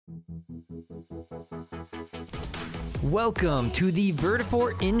Welcome to the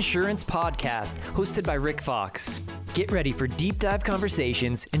Vertafore Insurance Podcast, hosted by Rick Fox. Get ready for deep dive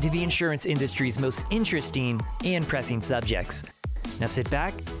conversations into the insurance industry's most interesting and pressing subjects. Now sit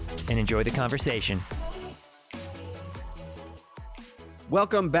back and enjoy the conversation.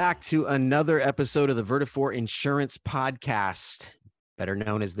 Welcome back to another episode of the Vertafore Insurance Podcast, better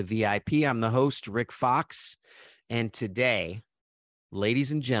known as the VIP. I'm the host, Rick Fox. And today,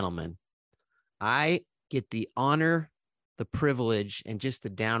 ladies and gentlemen, I get the honor, the privilege, and just the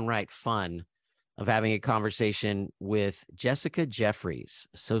downright fun of having a conversation with Jessica Jeffries,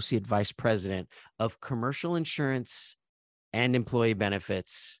 Associate Vice President of Commercial Insurance and Employee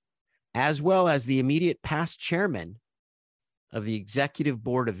Benefits, as well as the immediate past chairman of the Executive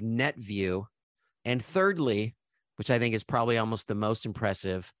Board of NetView. And thirdly, which I think is probably almost the most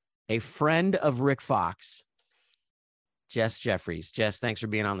impressive, a friend of Rick Fox, Jess Jeffries. Jess, thanks for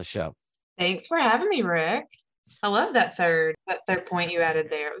being on the show. Thanks for having me, Rick. I love that third point you added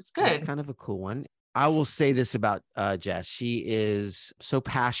there. It was good. It's kind of a cool one. I will say this about Jess. She is so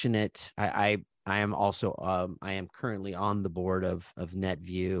passionate. I am also, I am currently on the board of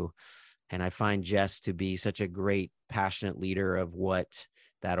NetView, and I find Jess to be such a great, passionate leader of what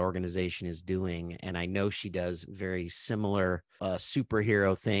that organization is doing. And I know she does very similar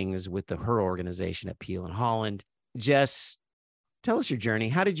superhero things with her organization at Peel and Holland. Jess, tell us your journey.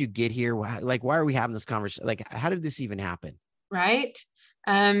 How did you get here? Why are we having this conversation? How did this even happen? Right.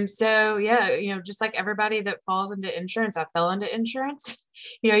 So yeah, just like everybody that falls into insurance, I fell into insurance.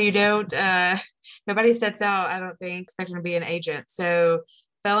 You don't, nobody sets out, I don't think, expecting to be an agent. So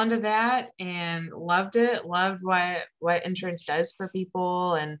fell into that and loved it. Loved what insurance does for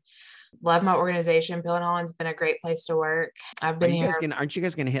people, and love my organization. Peel and Holland's been a great place to work. I've been here. Aren't you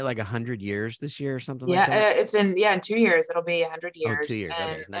guys going to hit like 100 years this year or something like that? It's in 2 years. It'll be 100 years. Oh, 2 years.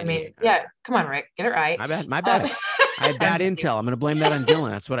 And, okay, I mean, yeah, come on, Rick, get it right. My bad. I had bad intel. I'm going to blame that on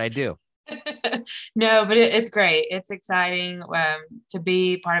Dylan. That's what I do. No, but it's great. It's exciting to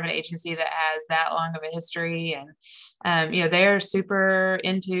be part of an agency that has that long of a history. And, they're super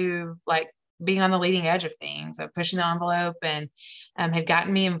into being on the leading edge of things, so pushing the envelope, and had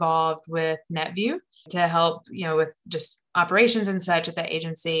gotten me involved with NetView to help, with just operations and such at the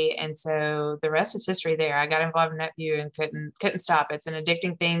agency. And so the rest is history there. I got involved in NetView and couldn't stop. It's an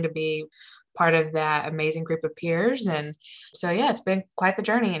addicting thing to be part of that amazing group of peers. And so, yeah, it's been quite the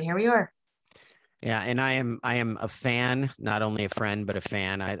journey, and here we are. Yeah. And I am a fan, not only a friend, but a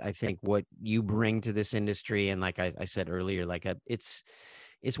fan. I think what you bring to this industry, and like I said earlier,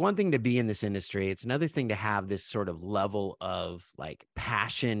 it's one thing to be in this industry. It's another thing to have this sort of level of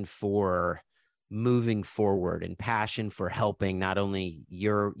passion for moving forward and passion for helping not only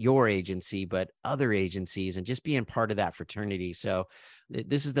your agency, but other agencies, and just being part of that fraternity. So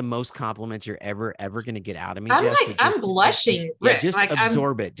this is the most compliments you're ever going to get out of me, Jess. I'm blushing. Yeah, just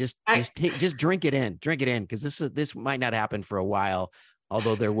absorb it. Just drink it in, because this might not happen for a while.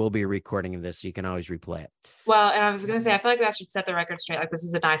 Although there will be a recording of this, so you can always replay it. Well, and I was going to say, I feel like that should set the record straight. This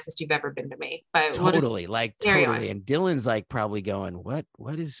is the nicest you've ever been to me. But totally. And Dylan's probably going, what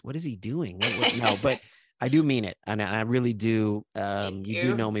is he doing? No, but I do mean it. And I really do. You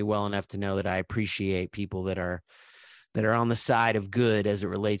do know me well enough to know that I appreciate people that are on the side of good as it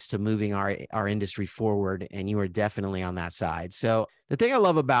relates to moving our industry forward. And you are definitely on that side. So the thing I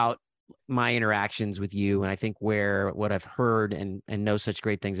love about my interactions with you, and I think what I've heard and know such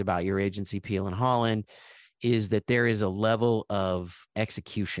great things about your agency, Peel and Holland, is that there is a level of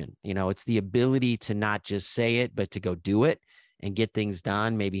execution. It's the ability to not just say it, but to go do it and get things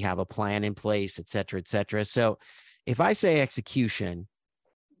done, maybe have a plan in place, et cetera, et cetera. So if I say execution,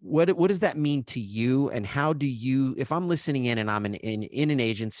 what does that mean to you? And how do you, if I'm listening in and I'm in an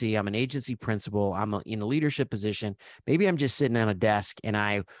agency, I'm an agency principal, I'm in a leadership position, maybe I'm just sitting on a desk and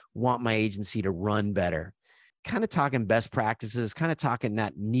I want my agency to run better, kind of talking best practices, kind of talking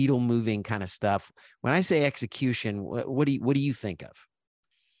that needle moving kind of stuff. When I say execution, what do you think of?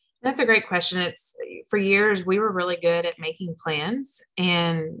 That's a great question. It's for years, we were really good at making plans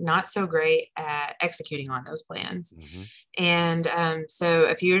and not so great at executing on those plans. Mm-hmm. And so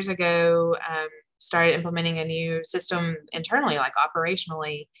a few years ago, started implementing a new system internally,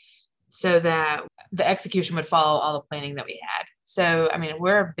 operationally, so that the execution would follow all the planning that we had. So, I mean,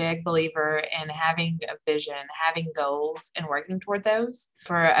 we're a big believer in having a vision, having goals, and working toward those.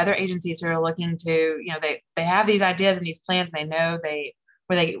 For other agencies who are looking to, they have these ideas and these plans, they know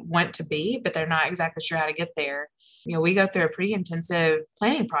where they want to be, but they're not exactly sure how to get there. We go through a pretty intensive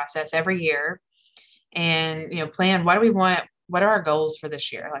planning process every year, and, plan, what do we want? What are our goals for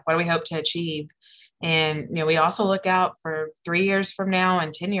this year? What do we hope to achieve? And, we also look out for 3 years from now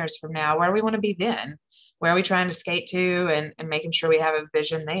and 10 years from now. Where do we want to be then? Where are we trying to skate to, and making sure we have a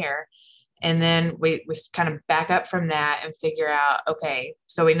vision there. And then we kind of back up from that and figure out, okay,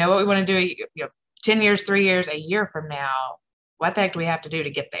 so we know what we want to do, 10 years, 3 years, a year from now. What the heck do we have to do to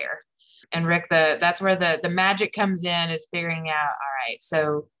get there? And Rick, that's where the magic comes in, is figuring out, all right,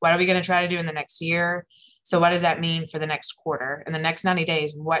 so what are we going to try to do in the next year? So what does that mean for the next quarter? In the next 90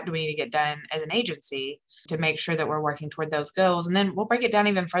 days, what do we need to get done as an agency to make sure that we're working toward those goals? And then we'll break it down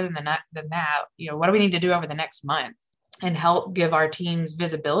even further than that. What do we need to do over the next month, and help give our teams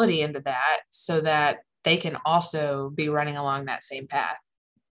visibility into that so that they can also be running along that same path.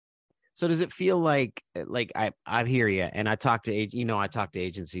 So does it feel like I hear you, and I talk to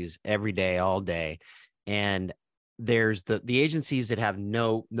agencies every day, all day, and there's the agencies that have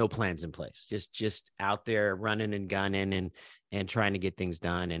no plans in place, just out there running and gunning and trying to get things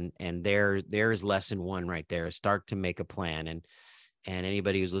done. And there's lesson one right there: start to make a plan. And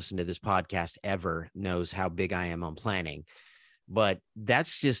anybody who's listened to this podcast ever knows how big I am on planning, but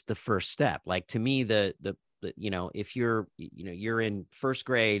that's just the first step. Like, to me, if you're in first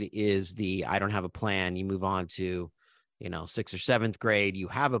grade is I don't have a plan. You move on to, 6th or 7th grade, you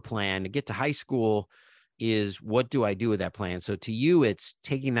have a plan. To get to high school is, what do I do with that plan? So to you, it's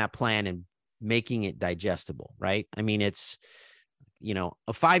taking that plan and making it digestible, right? I mean, it's,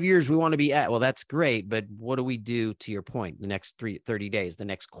 5 years we want to be at, well, that's great. But what do we do, to your point, the next 30 days, the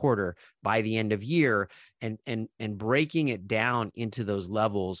next quarter, by the end of year, and breaking it down into those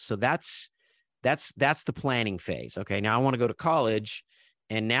levels. So that's the planning phase. Okay. Now I want to go to college,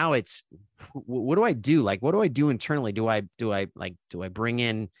 and now it's, what do I do? Like, what do I do internally? Do I bring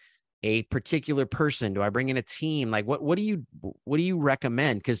in a particular person? Do I bring in a team? Like, what do you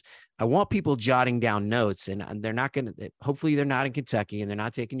recommend? Because I want people jotting down notes, and they're not going to, hopefully they're not in Kentucky and they're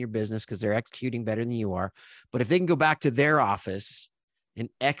not taking your business because they're executing better than you are. But if they can go back to their office and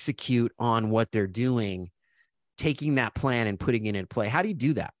execute on what they're doing, taking that plan and putting it in play, how do you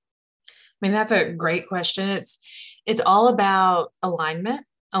do that? I mean, that's a great question. It's all about alignment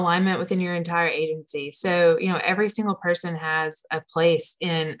within your entire agency. So, every single person has a place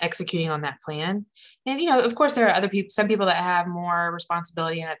in executing on that plan. And, of course, there are some people that have more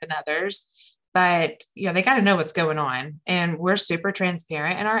responsibility in it than others, but, they got to know what's going on. And we're super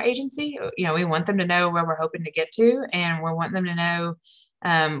transparent in our agency. We want them to know where we're hoping to get to, and we want them to know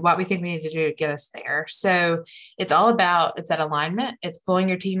what we think we need to do to get us there. So it's that alignment. It's pulling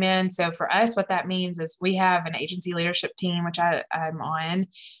your team in. So for us, what that means is we have an agency leadership team, which I'm on.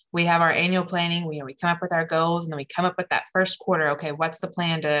 We have our annual planning. We come up with our goals, and then we come up with that first quarter. Okay, what's the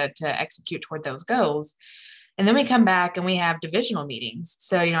plan to execute toward those goals? And then we come back and we have divisional meetings.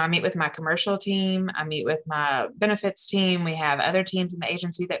 So, I meet with my commercial team. I meet with my benefits team. We have other teams in the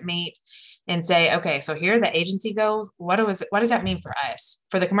agency that meet and say, okay, so here are the agency goals. What does that mean for us?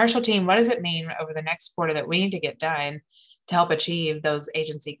 For the commercial team, what does it mean over the next quarter that we need to get done to help achieve those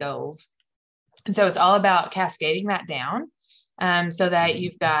agency goals? And so it's all about cascading that down, so that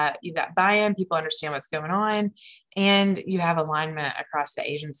you've got buy-in, people understand what's going on, and you have alignment across the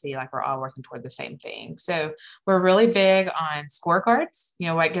agency, like we're all working toward the same thing. So we're really big on scorecards.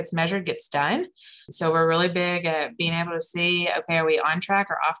 What gets measured gets done. So we're really big at being able to see, okay, are we on track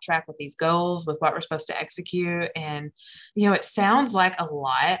or off track with these goals, with what we're supposed to execute? And, it sounds like a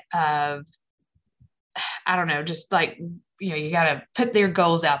lot of, I don't know, just like, you got to put their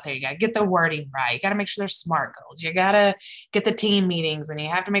goals out there. You got to get the wording right. You got to make sure they're SMART goals. You got to get the team meetings, and you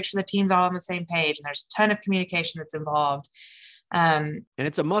have to make sure the team's all on the same page. And there's a ton of communication that's involved. And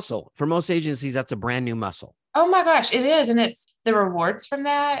it's a muscle. For most agencies, that's a brand new muscle. Oh my gosh, it is. And it's the rewards from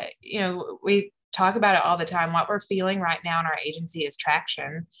that. We talk about it all the time. What we're feeling right now in our agency is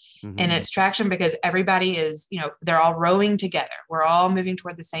traction. Mm-hmm. And it's traction because everybody is, they're all rowing together. We're all moving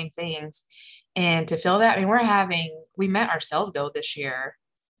toward the same things. And to feel that, I mean, we met our sales goal this year,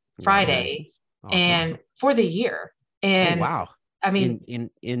 Friday, awesome. And for the year. And wow. I mean,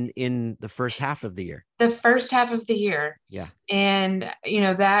 in the first half of the year. The first half of the year. Yeah. And,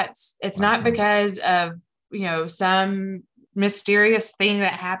 it's not because of, some mysterious thing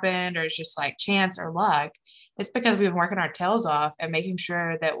that happened, or it's just like chance or luck. It's because we've been working our tails off and making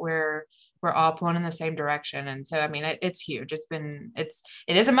sure that we're all pulling in the same direction. And so, I mean, it's huge. It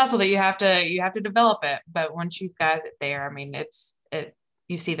is a muscle that you have to develop it. But once you've got it there, I mean,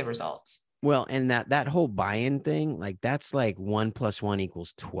 you see the results. Well, and that whole buy-in thing, like that's like 1 + 1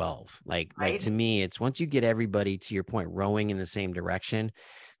 = 12. Like to me, it's once you get everybody, to your point, rowing in the same direction,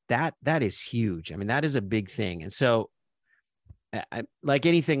 that is huge. I mean, that is a big thing. And so like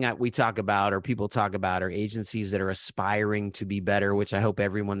anything that we talk about or people talk about, are agencies that are aspiring to be better, which I hope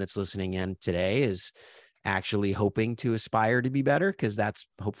everyone that's listening in today is actually hoping to aspire to be better, because that's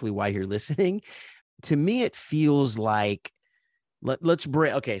hopefully why you're listening. To me, it feels like let's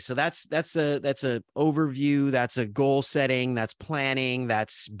break. Okay, so that's a overview, that's a goal setting, that's planning,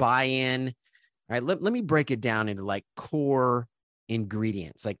 that's buy-in. All right, let me break it down into like core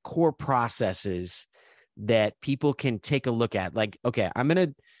ingredients, like core processes that people can take a look at. Like, okay, I'm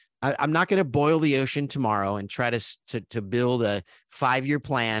not going to boil the ocean tomorrow and try to build a 5-year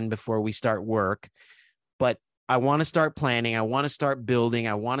plan before we start work, but I want to start planning. I want to start building.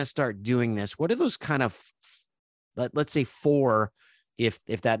 I want to start doing this. What are those kind of, let's say 4, if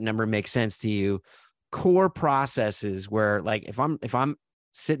that number makes sense to you, core processes where, like, if I'm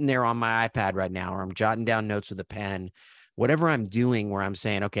sitting there on my iPad right now, or I'm jotting down notes with a pen, whatever I'm doing, where I'm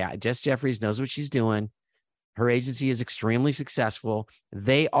saying, okay, Jess Jeffries knows what she's doing. Her agency is extremely successful.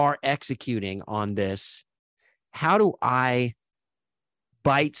 They are executing on this. How do I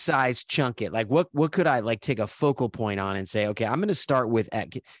bite-sized chunk it? Like, what could I like take a focal point on and say, okay, I'm going to start with,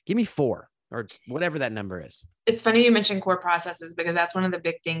 give me 4 or whatever that number is. It's funny you mentioned core processes, because that's one of the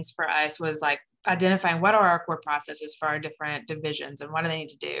big things for us, was like identifying what are our core processes for our different divisions and what do they need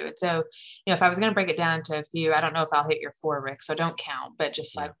to do. And so, if I was going to break it down into a few, I don't know if I'll hit your 4, Rick, so don't count, but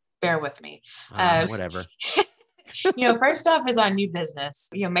just like bear with me. Whatever. First off is on new business,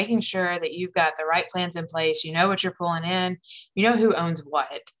 making sure that you've got the right plans in place, what you're pulling in, who owns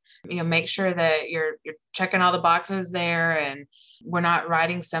what, make sure that you're checking all the boxes there, and we're not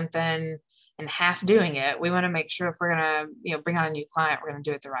writing something and half doing it. We want to make sure if we're going to, bring on a new client, we're going to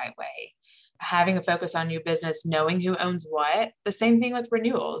do it the right way. Having a focus on new business, knowing who owns what. The same thing with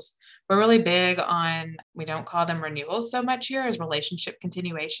renewals. We're really big on, we don't call them renewals so much here as relationship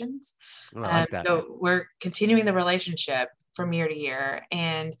continuations. Oh, I like that. So we're continuing the relationship from year to year.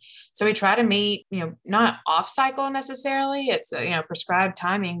 And so we try to meet, not off cycle necessarily. It's prescribed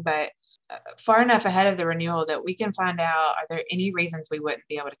timing, but far enough ahead of the renewal that we can find out, are there any reasons we wouldn't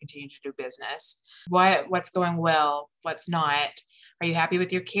be able to continue to do business? What's going well? What's not? Are you happy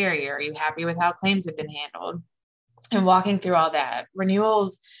with your carrier? Are you happy with how claims have been handled? And walking through all that.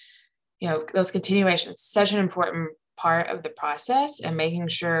 Renewals, those continuations, such an important part of the process, and making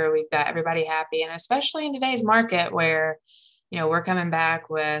sure we've got everybody happy. And especially in today's market where, we're coming back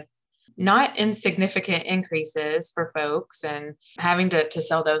with not insignificant increases for folks and having to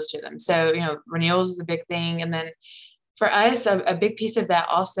sell those to them. So, renewals is a big thing. And then for us, a big piece of that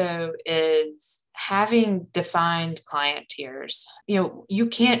also is having defined client tiers. You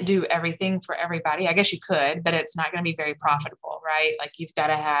can't do everything for everybody. I guess you could, but it's not going to be very profitable, right? Like, you've got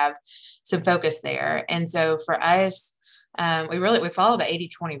to have some focus there. And so for us, we follow the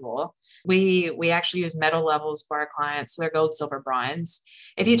 80-20 rule. We actually use metal levels for our clients. So they're gold, silver, bronze.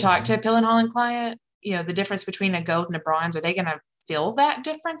 If you talk to a Pill and Holland client, the difference between a gold and a bronze, are they going to feel that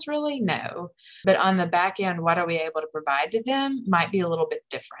difference? Really? No. But on the back end, what are we able to provide to them might be a little bit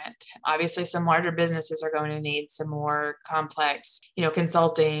different. Obviously, some larger businesses are going to need some more complex,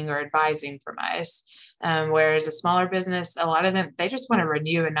 consulting or advising from us. Whereas a smaller business, a lot of them, they just want to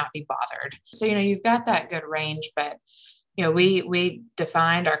renew and not be bothered. So, you've got that good range, but we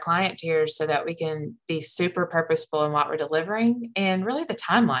defined our client tiers so that we can be super purposeful in what we're delivering, and really the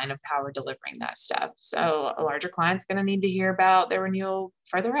timeline of how we're delivering that stuff. So a larger client's going to need to hear about their renewal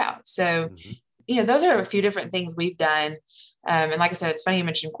further out. So, those are a few different things we've done. And like I said, it's funny you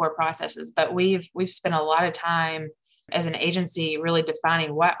mentioned core processes, but we've spent a lot of time as an agency really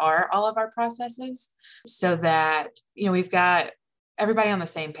defining what are all of our processes, so that, we've got everybody on the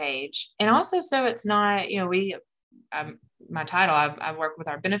same page. And also, so it's not, my title, I work with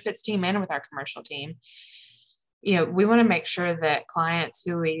our benefits team and with our commercial team. We want to make sure that clients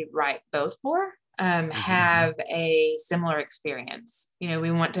who we write both for have a similar experience.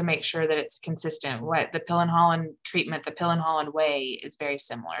 We want to make sure that it's consistent. What the Pill and Holland treatment, the Pill and Holland way, is very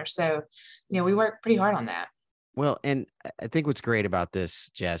similar. So, we work pretty hard on that. Well, and I think what's great about this,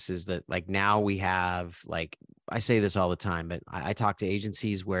 Jess, is that, like, now we have, like, I say this all the time, but I talk to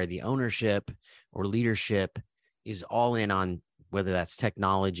agencies where the ownership or leadership is all in on, whether that's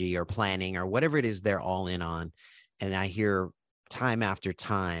technology or planning or whatever it is, they're all in on. And I hear time after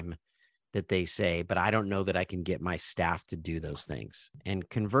time that they say, but I don't know that I can get my staff to do those things. And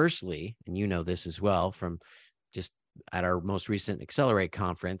conversely, and this as well, from just at our most recent Accelerate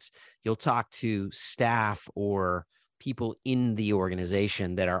conference, you'll talk to staff or people in the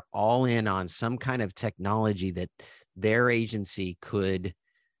organization that are all in on some kind of technology that their agency could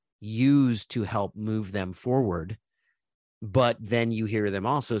use to help move them forward. But then you hear them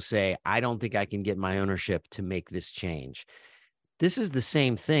also say, I don't think I can get my ownership to make this change. this is the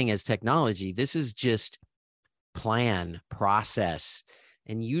same thing as technology. This is just plan, process,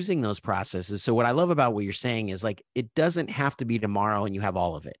 and using those processes. So what I love about what you're saying is like, it doesn't have to be tomorrow and you have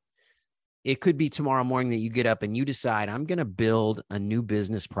all of it. It could be tomorrow morning that you get up and you decide, I'm going to build a new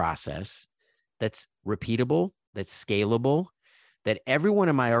business process that's repeatable, that's scalable, that everyone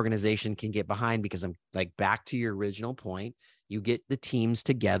in my organization can get behind, because I'm like, back to your original point, you get the teams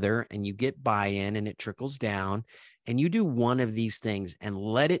together and you get buy-in and it trickles down, and you do one of these things and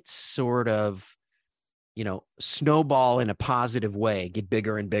let it sort of, snowball in a positive way, get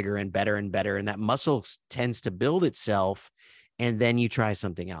bigger and bigger and better and better. And that muscle tends to build itself. And then you try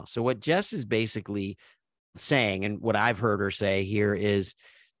something else. So what Jess is basically saying, and what I've heard her say here, is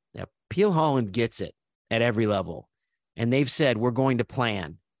that Peel Holland gets it at every level. And they've said, we're going to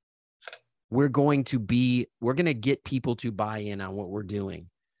plan. We're going to get people to buy in on what we're doing.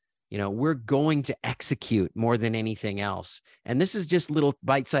 We're going to execute more than anything else. And this is just little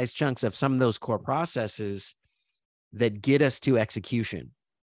bite-sized chunks of some of those core processes that get us to execution.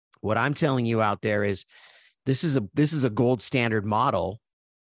 What I'm telling you out there is this is a gold standard model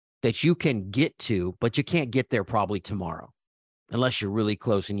that you can get to, but you can't get there probably tomorrow, unless you're really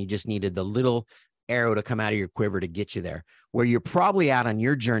close and you just needed the little arrow to come out of your quiver to get you there. Where you're probably at on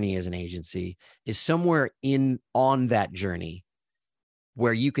your journey as an agency is somewhere on that journey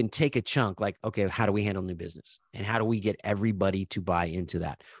where you can take a chunk, like, okay, how do we handle new business? And how do we get everybody to buy into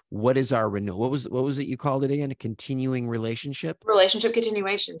that? What is our renewal? What was it you called it again? A continuing relationship? Relationship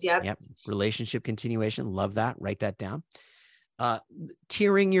continuations. Yeah. Yep. Relationship continuation. Love that. Write that down.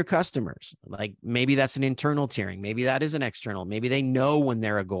 Tiering your customers. Like, maybe that's an internal tiering. Maybe that is an external. Maybe they know when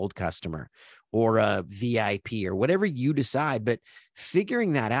they're a gold customer or a VIP or whatever you decide, but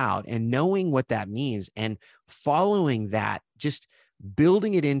figuring that out and knowing what that means and following that, just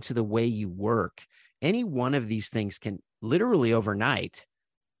building it into the way you work. Any one of these things can literally overnight,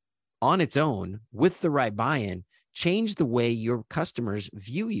 on its own, with the right buy-in, change the way your customers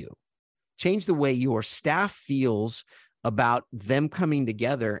view you, change the way your staff feels about them coming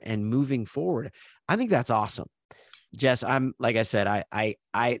together and moving forward. I think that's awesome. Jess, like I said,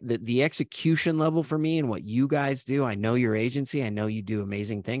 the execution level for me and what you guys do, I know your agency, I know you do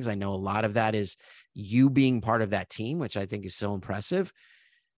amazing things. I know a lot of that is you being part of that team, which I think is so impressive,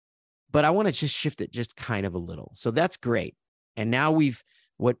 but I want to just shift it just kind of a little. So that's great. And now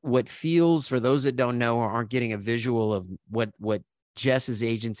what feels, for those that don't know or aren't getting a visual of what Jess's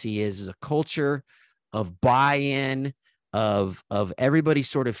agency is a culture of buy-in, of everybody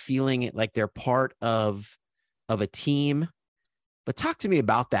sort of feeling it like they're part of a team. But talk to me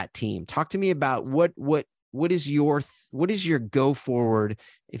about that team. Talk to me about what is your go forward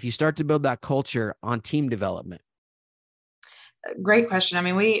if you start to build that culture on team development? Great question. I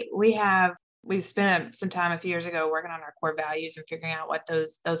mean, we've spent some time a few years ago working on our core values and figuring out what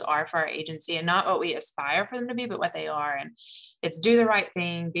those are for our agency, and not what we aspire for them to be, but what they are. And it's do the right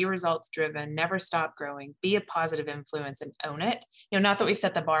thing, be results driven, never stop growing, be a positive influence, and own it. Not that we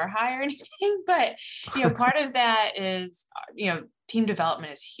set the bar high or anything, but, part of that is, team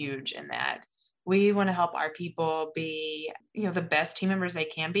development is huge in that. We want to help our people be, the best team members they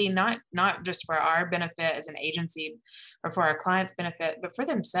can be, not just for our benefit as an agency or for our clients' benefit, but for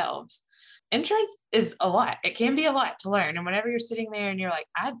themselves. Insurance is a lot. It can be a lot to learn. And whenever you're sitting there and you're like,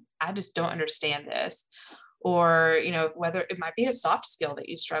 I just don't understand this, or, whether it might be a soft skill that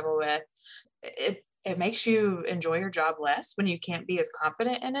you struggle with, it makes you enjoy your job less when you can't be as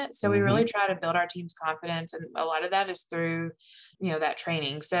confident in it. So we really try to build our team's confidence. And a lot of that is through, that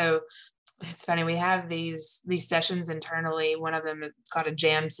training. So it's funny, we have these sessions internally. One of them is called a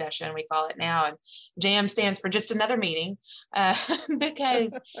jam session, we call it now. And jam stands for just another meeting,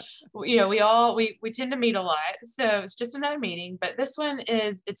 because, we tend to meet a lot. So it's just another meeting. But this one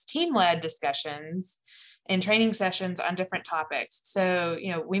it's team-led discussions and training sessions on different topics. So,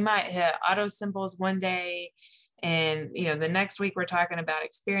 we might hit auto symbols one day, and, the next week we're talking about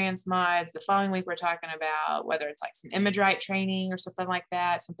experience mods. The following week we're talking about whether it's like some ImageRight training or something like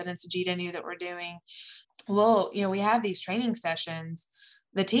that, something in Sajida new that we're doing. Well, we have these training sessions.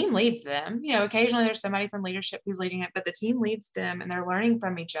 The team leads them. Occasionally there's somebody from leadership who's leading it, but the team leads them and they're learning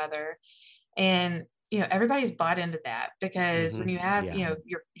from each other. And, everybody's bought into that, because when you have,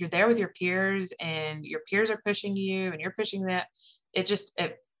 you're there with your peers and your peers are pushing you and you're pushing them,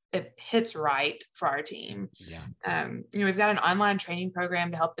 it hits right for our team. Yeah. We've got an online training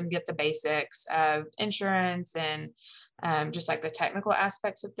program to help them get the basics of insurance and just like the technical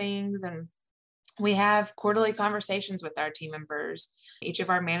aspects of things. And we have quarterly conversations with our team members. Each of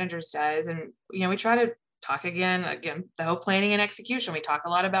our managers does. And, we try to talk again, the whole planning and execution. We talk a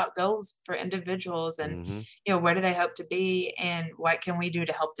lot about goals for individuals and, where do they hope to be and what can we do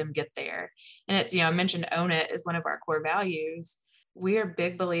to help them get there? And it's, I mentioned own it is one of our core values. We are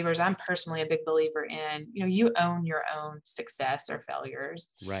big believers. I'm personally a big believer in, you own your own success or failures.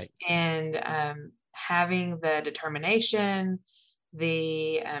 Right. And having the determination,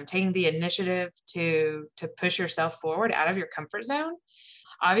 the taking the initiative to push yourself forward out of your comfort zone.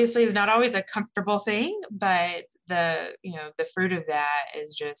 Obviously is not always a comfortable thing, but the fruit of that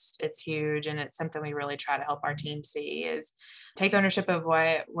is it's huge. And it's something we really try to help our team see is take ownership of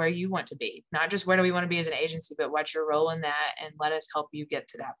where you want to be, not just where do we want to be as an agency, but what's your role in that, and let us help you get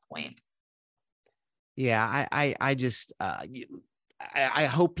to that point. Yeah. I just, I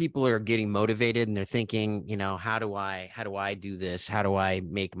hope people are getting motivated and they're thinking, how do I do this? How do I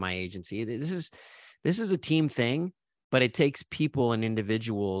make my agency? This is a team thing, but it takes people and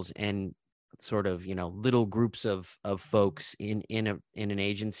individuals and sort of, little groups of folks in an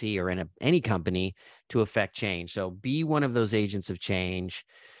agency or in any company to affect change. So be one of those agents of change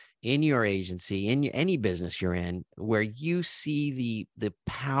in your agency, in any business you're in, where you see the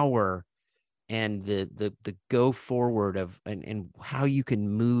power and the go forward of and how you can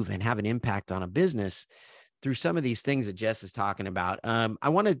move and have an impact on a business through some of these things that Jess is talking about. I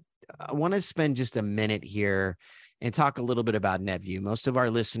want to spend just a minute here and talk a little bit about NetView. Most of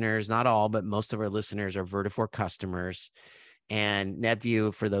our listeners, not all, but most of our listeners are Vertafore customers. And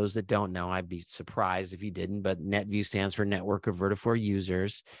NetView, for those that don't know, I'd be surprised if you didn't, but NetView stands for Network of Vertafore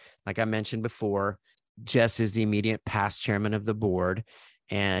Users. Like I mentioned before, Jess is the immediate past chairman of the board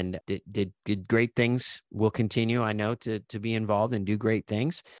and did great things. Will continue, I know, to be involved and do great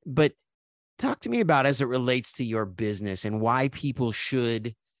things. But talk to me about as it relates to your business and why people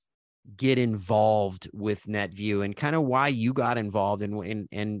should get involved with NetView and kind of why you got involved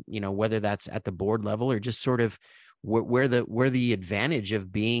and whether that's at the board level or just sort of where the advantage of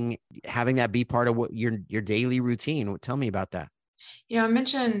having that be part of what your daily routine. Tell me about that. I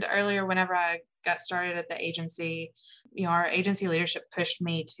mentioned earlier, whenever I got started at the agency, our agency leadership pushed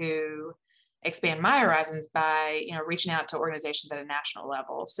me to expand my horizons by, reaching out to organizations at a national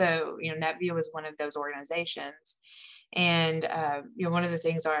level. So, NetView was one of those organizations. And, one of the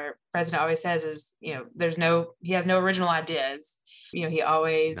things our president always says is, he has no original ideas. He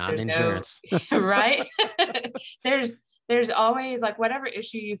always, not there's insurance. no, right. there's always like whatever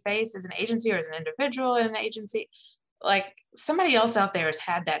issue you face as an agency or as an individual in an agency, like somebody else out there has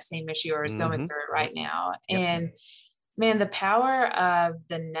had that same issue or is going through it right now. Yep. And man, the power of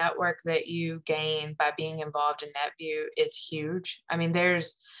the network that you gain by being involved in NetView is huge. I mean,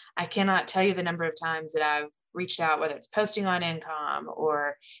 I cannot tell you the number of times that I've reached out, whether it's posting on Incom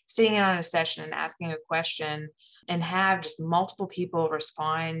or sitting in on a session and asking a question, and have just multiple people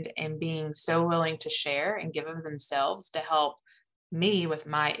respond and being so willing to share and give of themselves to help me with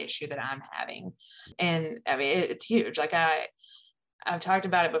my issue that I'm having. And I mean, it's huge. Like I've talked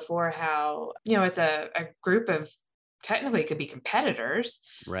about it before, how, it's a group of technically could be competitors,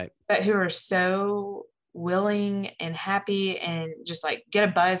 right? But who are so willing and happy and just like get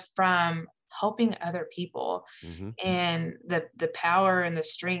a buzz from helping other people. And the power and the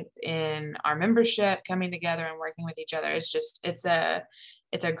strength in our membership coming together and working with each other. It's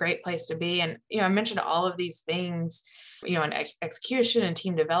a great place to be. And, I mentioned all of these things, in execution and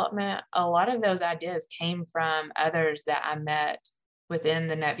team development. A lot of those ideas came from others that I met within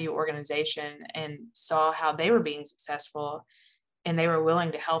the NetView organization and saw how they were being successful, and they were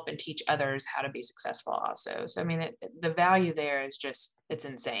willing to help and teach others how to be successful also. So, I mean, the value there is it's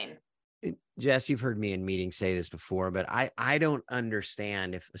insane. Jess, you've heard me in meetings say this before, but I don't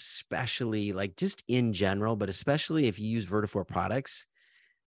understand if, especially like just in general, but especially if you use Vertafore products,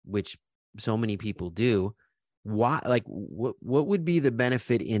 which so many people do, what would be the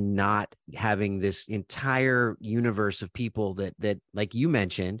benefit in not having this entire universe of people that like you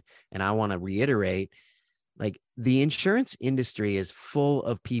mentioned, and I want to reiterate, like the insurance industry is full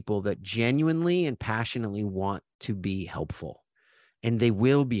of people that genuinely and passionately want to be helpful, and they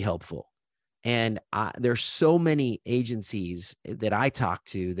will be helpful. And there's so many agencies that I talk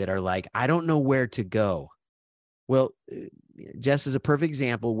to that are like, I don't know where to go. Well, Jess is a perfect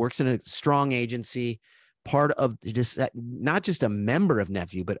example, works in a strong agency, part of just not just a member of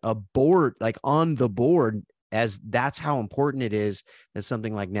NetView, but a board, like on the board, as that's how important it is that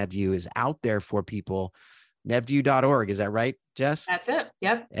something like NetView is out there for people. Netview.org. Is that right, Jess? That's it.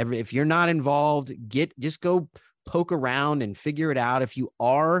 Yep. If you're not involved, just go poke around and figure it out. If you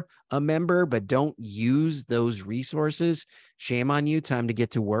are a member but don't use those resources, shame on you. Time to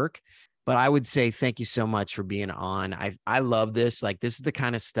get to work. But I would say thank you so much for being on. I love this. Like, this is the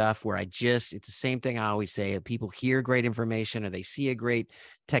kind of stuff where it's the same thing I always say. People hear great information or they see a great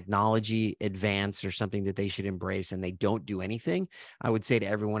technology advance or something that they should embrace and they don't do anything. I would say to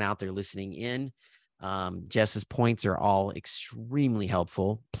everyone out there listening in, Jess's points are all extremely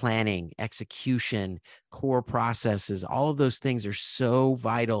helpful. Planning, execution, core processes, all of those things are so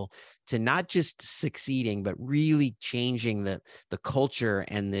vital to not just succeeding, but really changing the culture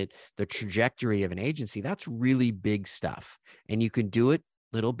and the trajectory of an agency. That's really big stuff. And you can do it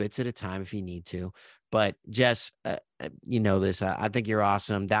little bits at a time if you need to. But Jess, you know this. I think you're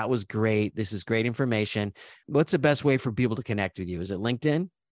awesome. That was great. This is great information. What's the best way for people to connect with you? Is it LinkedIn?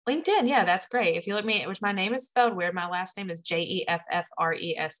 LinkedIn. Yeah, that's great. If you look me, which my name is spelled weird. My last name is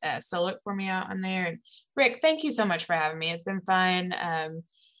Jeffress. So look for me out on there. And Rick, thank you so much for having me. It's been fun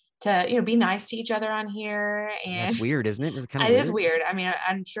to, be nice to each other on here. And that's weird, isn't it? Is it kind of weird? It is weird. I mean,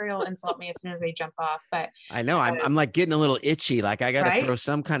 I'm sure you'll insult me as soon as we jump off, but I know I'm like getting a little itchy. Like I got to throw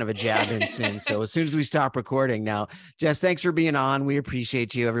some kind of a jab in soon. So as soon as we stop recording now, Jess, thanks for being on. We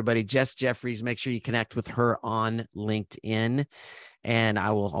appreciate you, everybody. Jess Jeffries, make sure you connect with her on LinkedIn. And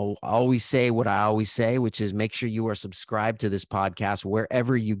I'll always say what I always say, which is make sure you are subscribed to this podcast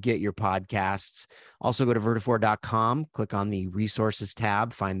wherever you get your podcasts. Also go to Vertafore.com, click on the resources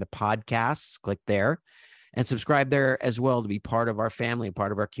tab, find the podcasts, click there and subscribe there as well to be part of our family,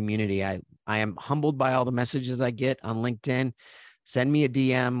 part of our community. I am humbled by all the messages I get on LinkedIn. Send me a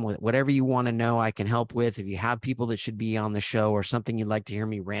DM with whatever you want to know I can help with. If you have people that should be on the show or something you'd like to hear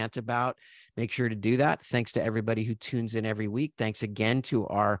me rant about, make sure to do that. Thanks to everybody who tunes in every week. Thanks again to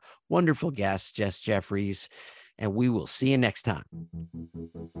our wonderful guest, Jess Jeffries, and we will see you next time.